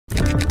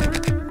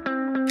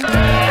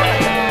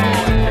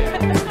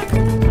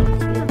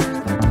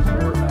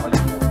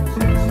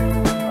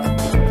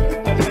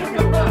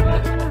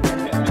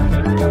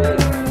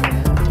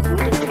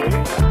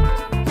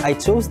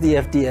chose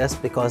DFDS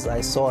because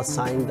I saw a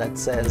sign that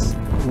says,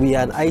 "We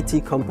are an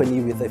IT company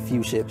with a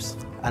few ships."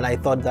 And I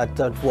thought that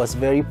that was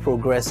very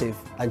progressive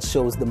and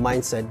shows the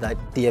mindset that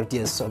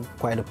DFDS is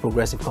quite a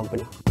progressive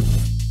company.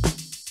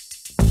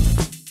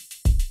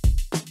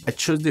 I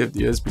chose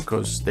DFDS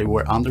because they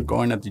were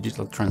undergoing a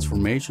digital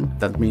transformation.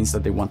 That means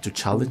that they want to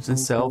challenge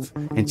themselves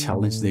and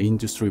challenge the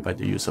industry by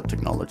the use of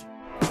technology.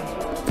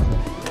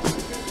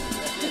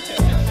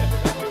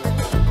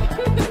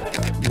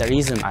 The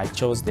reason I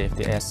chose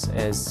DFDS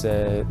is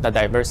the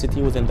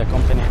diversity within the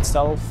company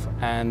itself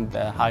and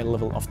the high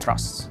level of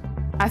trust.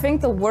 I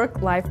think the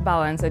work-life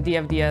balance at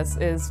DFDS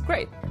is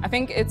great. I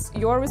think it's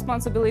your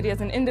responsibility as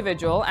an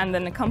individual and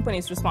then the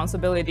company's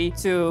responsibility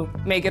to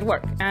make it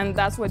work. And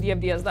that's what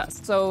DFDS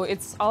does. So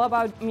it's all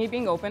about me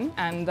being open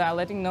and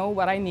letting know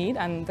what I need,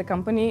 and the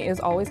company is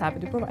always happy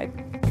to provide.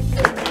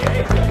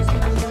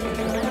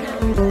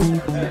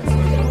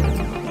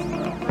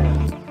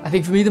 I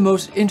think for me the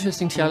most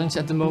interesting challenge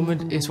at the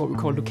moment is what we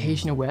call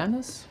location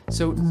awareness.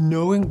 So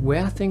knowing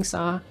where things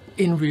are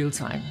in real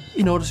time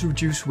in order to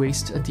reduce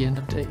waste at the end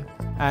of the day.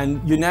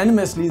 And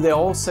unanimously they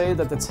all say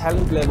that the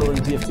talent level in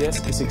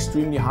DFDS is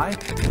extremely high,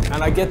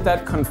 and I get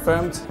that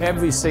confirmed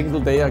every single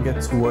day I get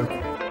to work.